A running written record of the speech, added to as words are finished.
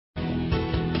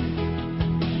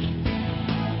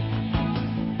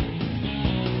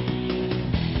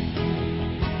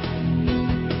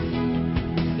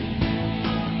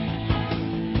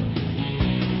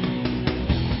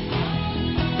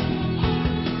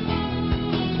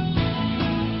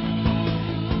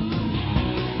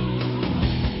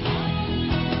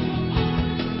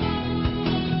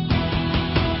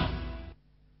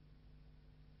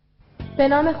به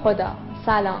نام خدا،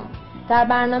 سلام. در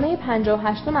برنامه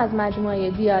 58 از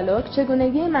مجموعه دیالوگ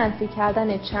چگونگی منفی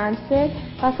کردن چند فعل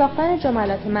و ساختن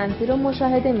جملات منفی رو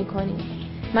مشاهده می‌کنیم.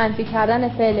 منفی کردن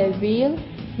فعل ویل،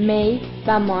 می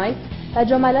و مایت و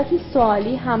جملاتی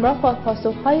سوالی همراه با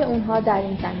پاسخ‌های اونها در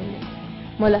این زمینه.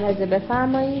 ملاحظه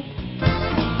بفرمایید.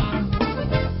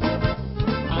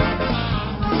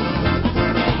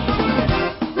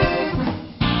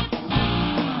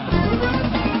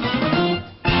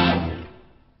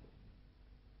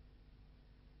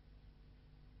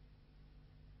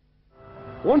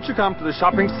 Won't you come to the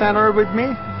shopping center with me?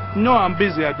 No, I'm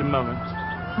busy at the moment.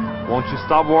 Won't you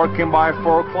stop working by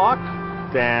 4 o'clock?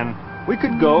 Then we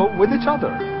could go with each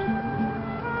other.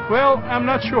 Well, I'm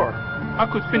not sure. I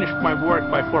could finish my work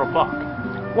by 4 o'clock.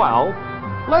 Well,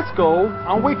 let's go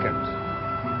on weekends.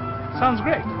 Sounds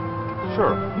great.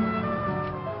 Sure.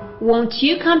 Won't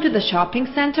you come to the shopping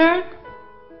center?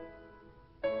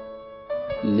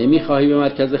 نمیخواهی به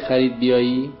مرکز خرید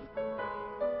بیایی؟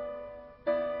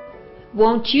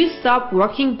 Won't you stop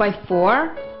working by 4?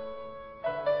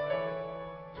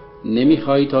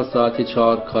 نمیخواهی تا ساعت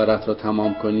 4 کارت را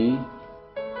تمام کنی؟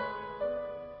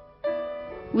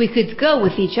 We could go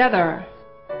with each other.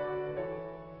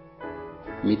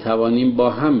 میتوانیم با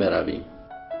هم برویم.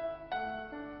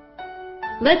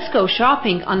 Let's go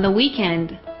shopping on the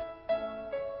weekend.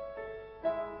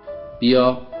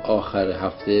 بیا آخر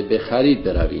هفته به خرید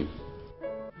برویم.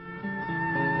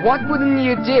 What wouldn't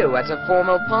you do at a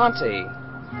formal party?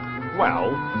 Well,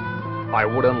 I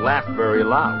wouldn't laugh very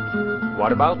loud.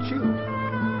 What about you?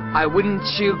 I wouldn't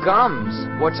chew gums.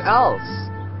 What else?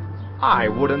 I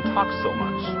wouldn't talk so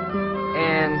much.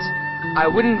 And I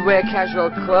wouldn't wear casual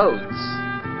clothes.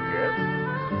 Yes?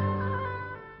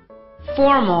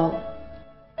 Formal.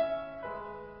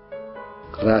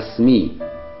 رسمی.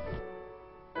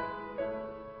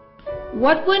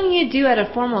 What wouldn't you do at a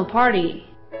formal party?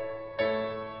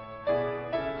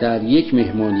 در یک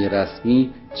مهمانی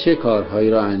رسمی چه کارهایی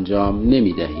را انجام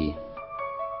نمی دهی؟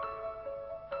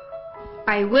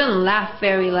 I wouldn't laugh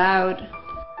very loud.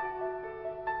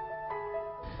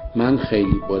 من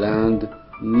خیلی بلند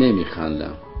نمی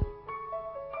خندم.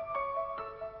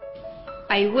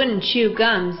 I wouldn't chew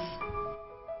gums.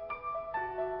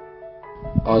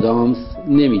 آدامس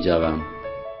نمی جوم.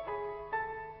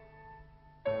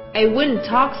 I wouldn't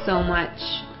talk so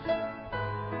much.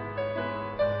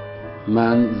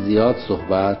 من زیاد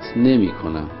صحبت نمی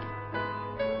کنم.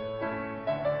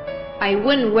 I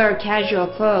wouldn't wear casual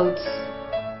clothes.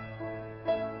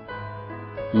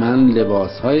 من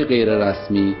لباسهای غیر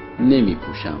رسمی نمی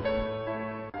پوشم.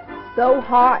 So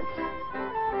hot.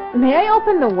 May I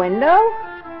open the window?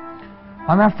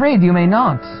 I'm afraid you may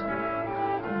not.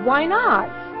 Why not?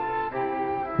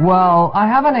 Well, I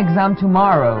have an exam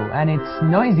tomorrow and it's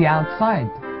noisy outside.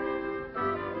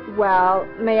 Well,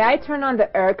 may I turn on the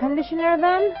air conditioner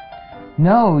then?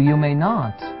 No, you may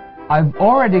not. I've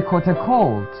already caught a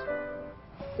cold.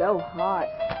 So hot.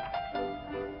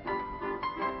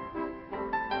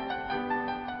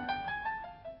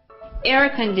 Air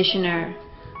conditioner.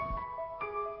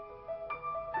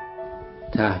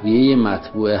 تهویه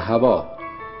مطبوع هوا.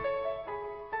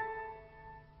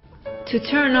 To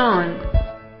turn on.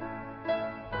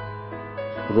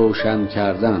 روشن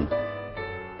کردن.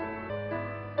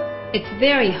 It's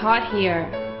very hot here.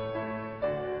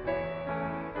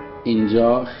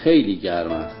 اینجا خیلی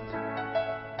گرم است.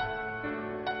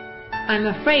 I'm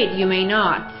afraid you may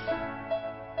not.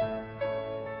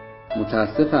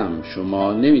 متاسفم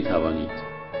شما نمی توانید.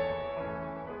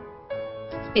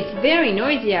 It's very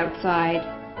noisy outside.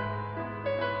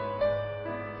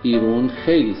 بیرون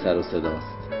خیلی سر و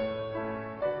صداست.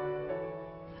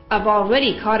 I've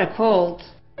already caught a cold.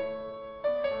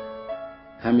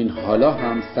 همین حالا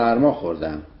هم سرما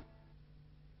خوردم.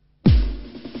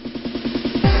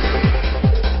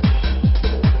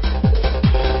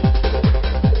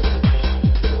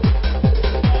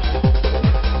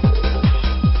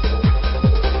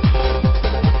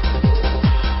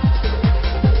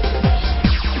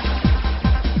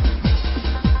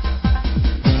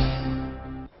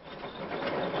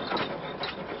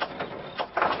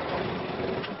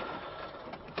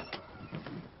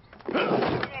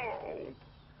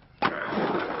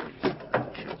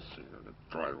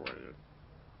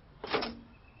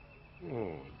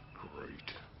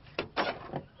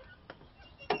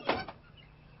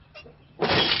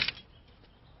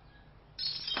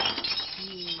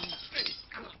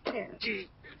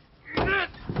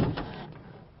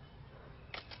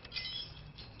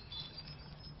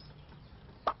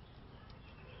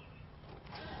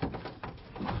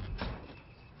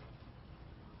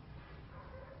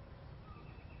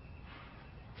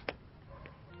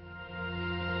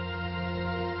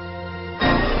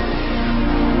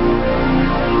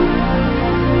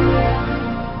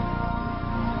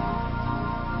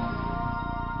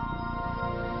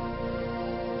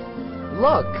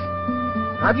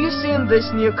 you seen this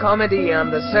new comedy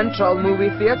on the Central Movie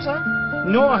Theatre?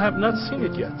 No, I have not seen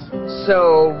it yet.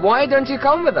 So, why don't you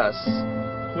come with us?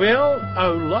 Well, I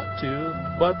would love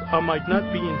to, but I might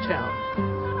not be in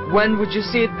town. When would you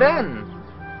see it then?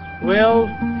 Well,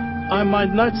 I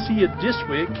might not see it this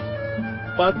week,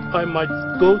 but I might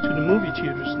go to the movie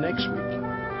theaters next week.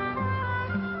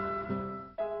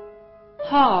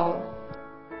 Hall.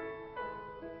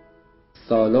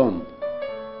 سالن.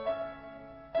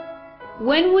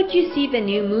 When would you see the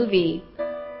new movie?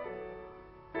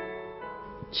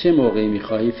 چه موقعی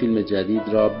می‌خواهی فیلم جدید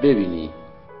را ببینی؟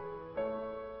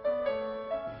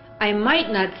 I might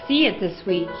not see it this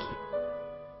week.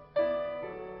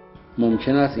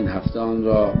 ممکن است این هفته آن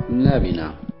را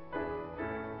نبینم.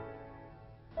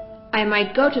 I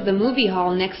might go to the movie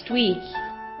hall next week.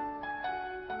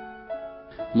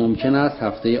 ممکن است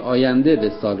هفته آینده به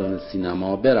سالن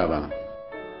سینما بروم.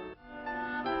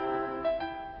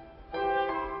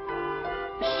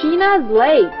 Sheena's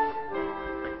late.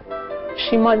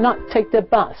 She might not take the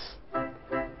bus.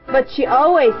 But she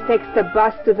always takes the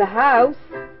bus to the house.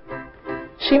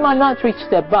 She might not reach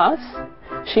the bus.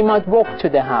 She might walk to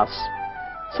the house.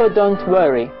 So don't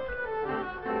worry.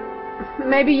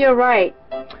 Maybe you're right.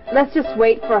 Let's just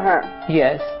wait for her.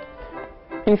 Yes.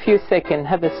 In a few seconds,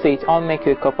 have a seat. I'll make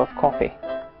you a cup of coffee.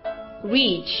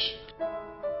 Reach.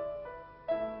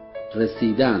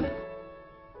 رسیدن.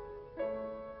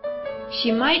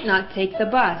 She might not take the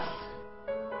bus.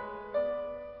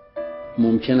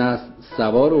 ممکن است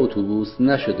سوار اتوبوس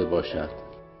نشده باشد.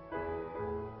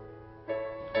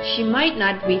 She might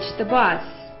not reach the bus.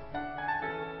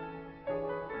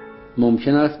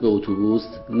 ممکن است به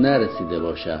اتوبوس نرسیده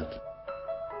باشد.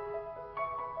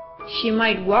 She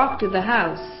might walk to the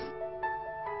house.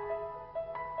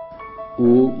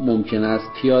 او ممکن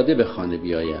است پیاده به خانه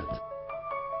بیاید.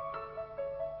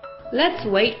 Let's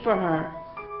wait for her.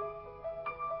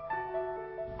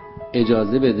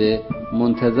 اجازه بده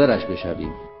منتظرش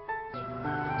بشویم.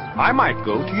 I might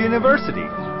go to university.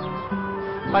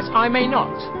 But I may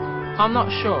not. I'm not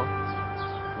sure.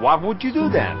 What would you do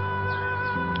then?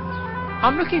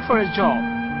 I'm looking for a job.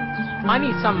 I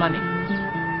need some money.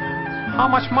 How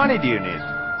much money do you need?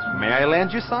 May I lend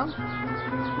you some?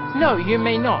 No, you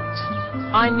may not.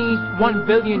 I need 1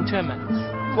 billion Germans.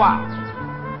 Wow.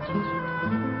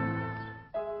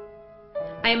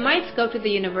 I might go to the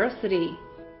university.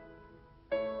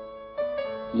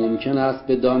 ممکن است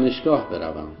به دانشگاه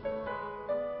بروم.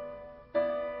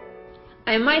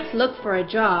 I might look for a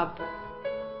job.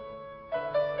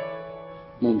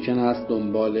 ممکن است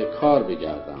دنبال کار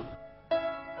بگردم.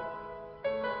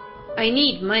 I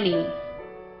need money.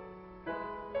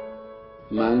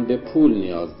 من به پول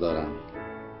نیاز دارم.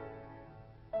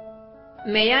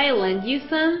 May I lend you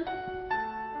some?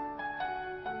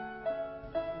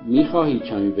 میخواهی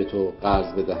کمی به تو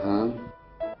قرض بدهم؟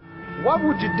 What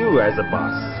would you do as a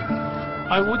boss?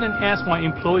 I wouldn't ask my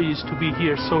employees to be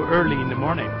here so early in the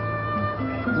morning.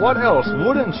 What else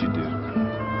wouldn't you do?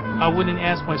 I wouldn't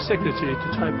ask my secretary to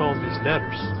type all these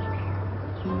letters.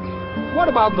 What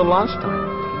about the lunchtime?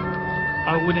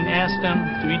 I wouldn't ask them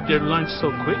to eat their lunch so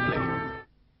quickly.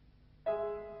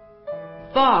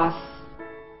 Boss.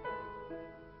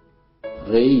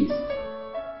 رئیس.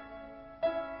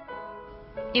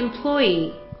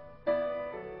 Employee.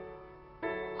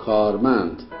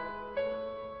 کارمند.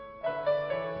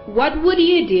 What would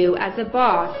you do as a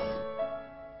boss?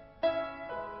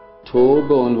 تو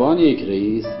به عنوان یک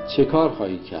رئیس چه کار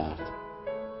خواهی کرد؟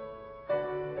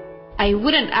 I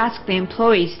wouldn't ask the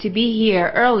employees to be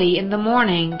here early in the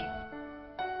morning.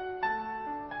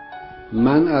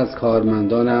 من از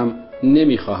کارمندانم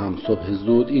نمیخواهم صبح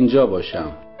زود اینجا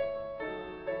باشم.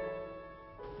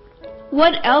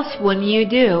 What else wouldn't you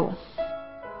do?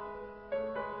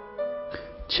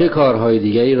 چه کارهای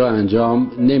دیگری را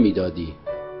انجام نمیدادی؟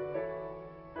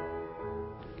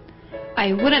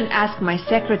 I wouldn't ask my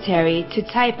secretary to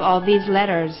type all these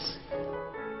letters.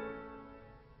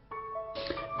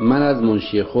 من از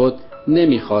منشی خود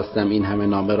نمیخواستم این همه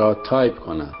نامه را تایپ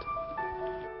کند.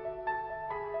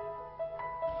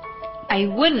 I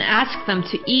wouldn't ask them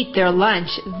to eat their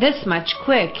lunch this much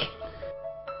quick.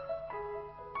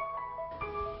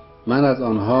 من از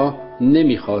آنها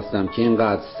نمیخواستم که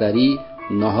اینقدر سریع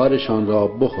ناهارشان را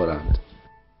بخورند.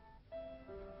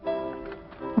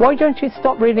 Why don't you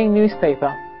stop reading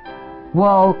newspaper?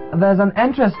 Well, there's an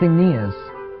interesting news.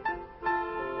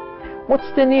 What's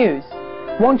the news?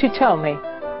 Won't you tell me?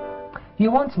 You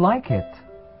won't like it.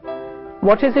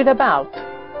 What is it about?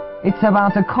 It's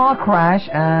about a car crash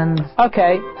and...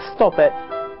 Okay, stop it.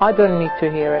 I don't need to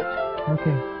hear it.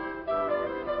 Okay.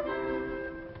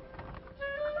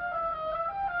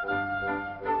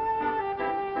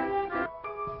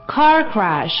 car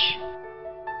crash.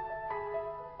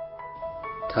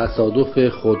 تصادف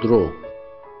خودرو.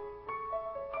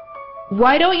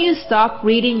 Why don't you stop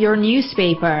reading your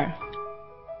newspaper?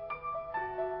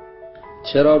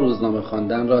 چرا روزنامه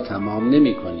خواندن را تمام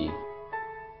نمی کنی؟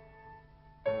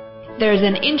 There's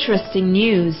an interesting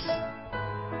news.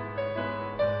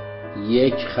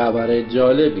 یک خبر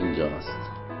جالب اینجاست.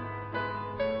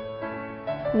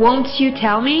 Won't you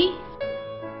tell me?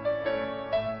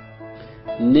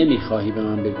 نمی خواهی به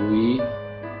من بگویی؟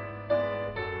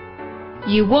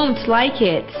 You won't like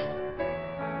it.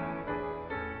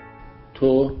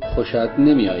 تو خوشت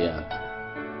نمی آید.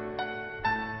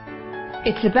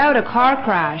 It's about a car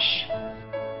crash.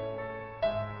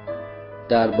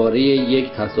 درباره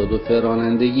یک تصادف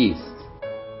رانندگی است.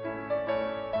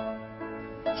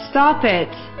 Stop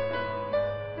it.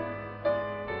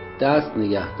 دست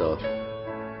نگه دار.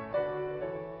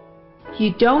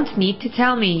 You don't need to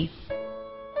tell me.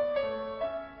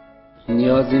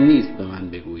 نیازی نیست به من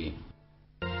بگویی.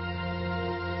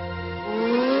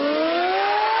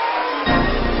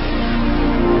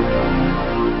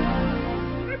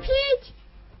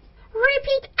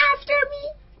 Repeat after me.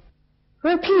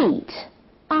 Repeat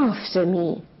after me.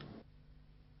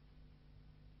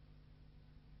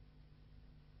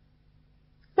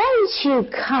 Won't you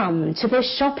come to the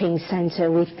shopping center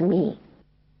with me?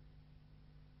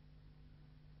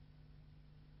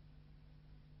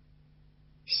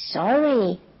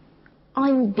 Sorry,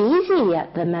 I'm busy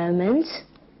at the moment.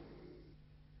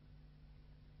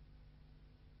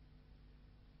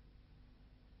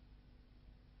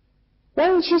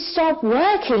 Won't you stop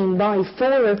working by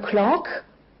 4 o'clock?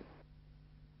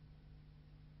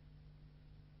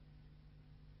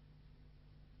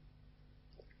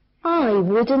 I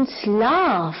wouldn't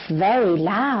laugh very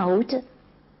loud.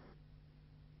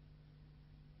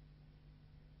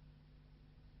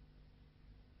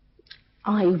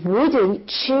 I wouldn't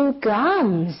chew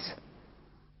gums.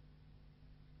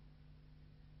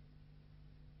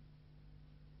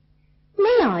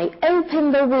 May I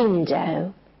open the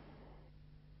window?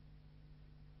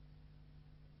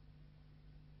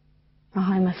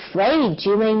 I'm afraid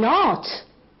you may not.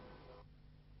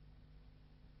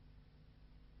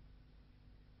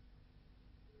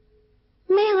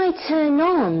 May I turn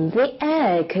on the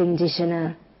air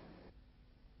conditioner?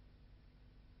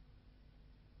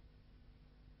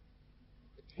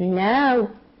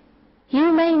 No,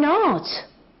 you may not.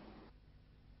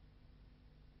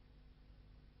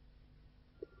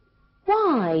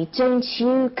 Why don't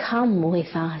you come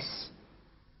with us?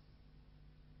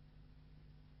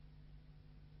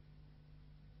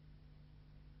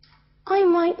 I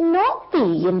might not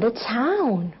be in the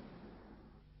town.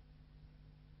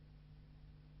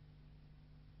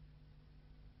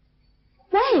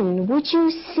 When would you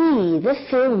see the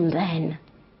film then?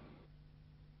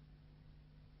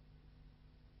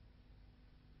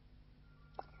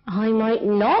 I might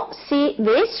not see it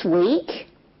this week.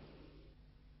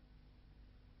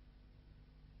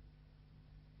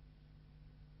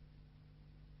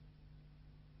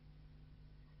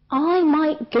 I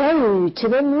might go to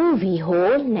the movie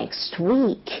hall next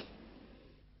week.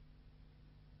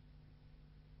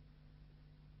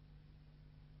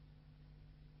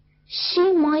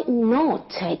 She might not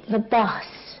take the bus.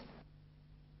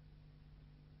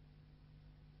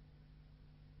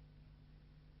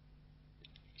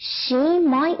 She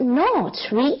might not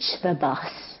reach the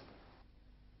bus.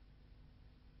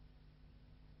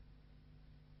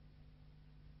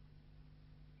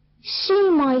 She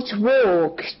might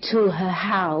walk to her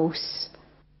house.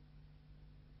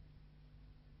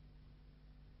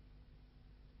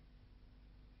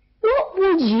 What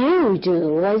would you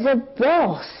do as a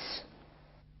boss?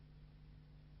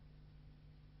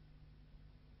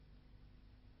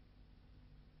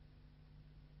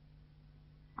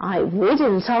 I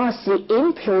wouldn't ask the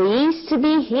employees to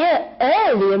be here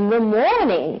early in the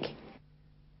morning.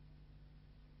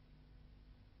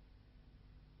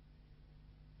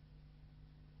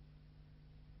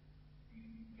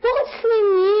 What's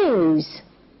the news?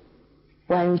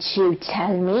 Won't you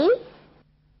tell me?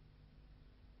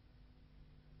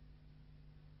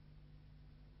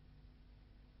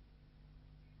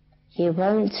 You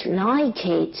won't like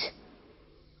it.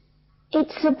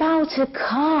 It's about a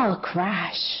car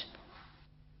crash.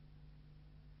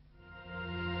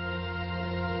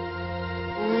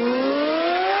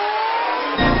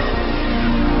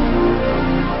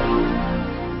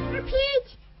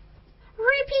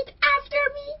 Repeat after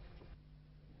me.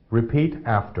 Repeat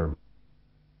after me.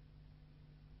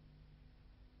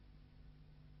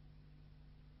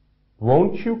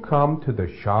 Won't you come to the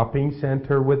shopping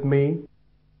center with me?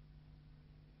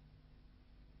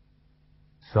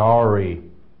 Sorry,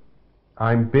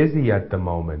 I'm busy at the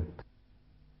moment.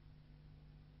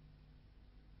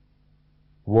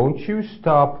 Won't you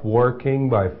stop working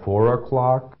by 4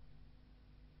 o'clock?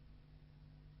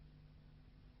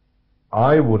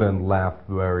 I wouldn't laugh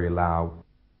very loud.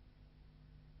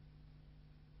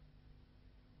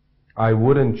 I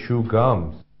wouldn't chew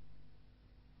gums.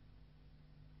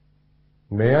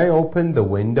 May I open the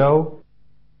window?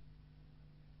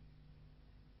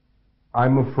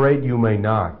 I'm afraid you may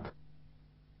not.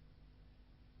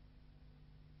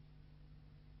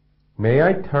 May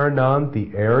I turn on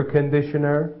the air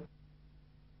conditioner?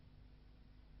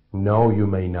 No, you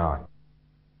may not.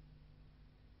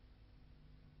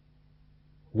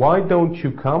 Why don't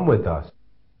you come with us?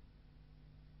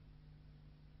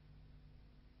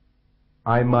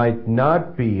 I might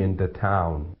not be in the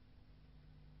town.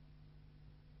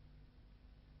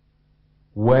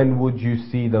 When would you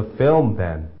see the film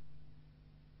then?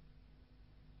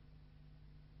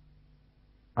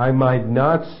 I might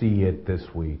not see it this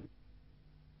week.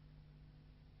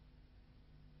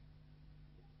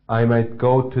 I might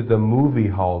go to the movie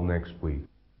hall next week.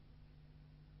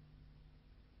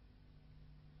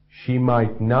 She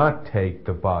might not take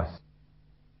the bus.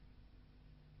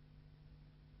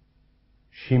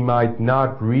 She might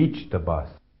not reach the bus.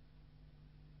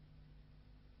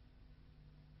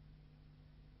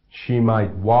 She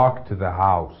might walk to the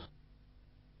house.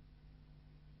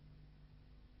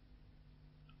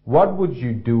 What would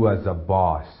you do as a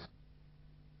boss?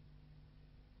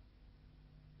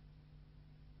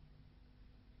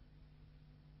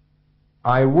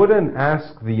 I wouldn't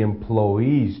ask the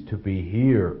employees to be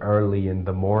here early in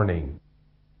the morning.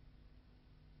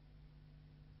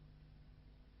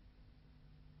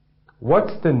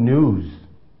 What's the news?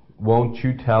 Won't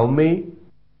you tell me?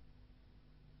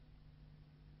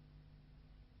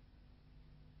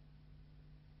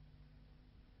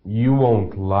 You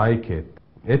won't like it.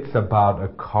 It's about a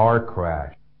car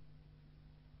crash.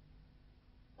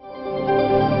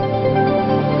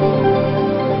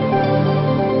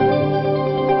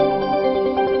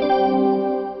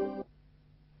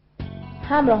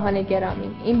 همراهان گرامی،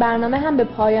 این برنامه هم به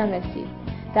پایان رسید.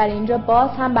 در اینجا باز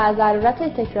هم بر ضرورت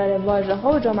تکرار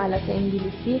واژه‌ها و جملات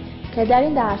انگلیسی که در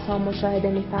این درس‌ها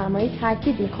مشاهده می‌فرمایید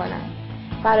تاکید می‌کنم.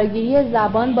 فراگیری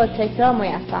زبان با تکرار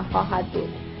میسر خواهد بود.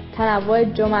 تنوع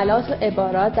جملات و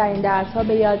عبارات در این درس‌ها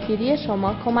به یادگیری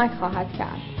شما کمک خواهد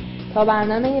کرد. تا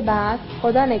برنامه بعد،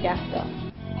 خدا نگهدار.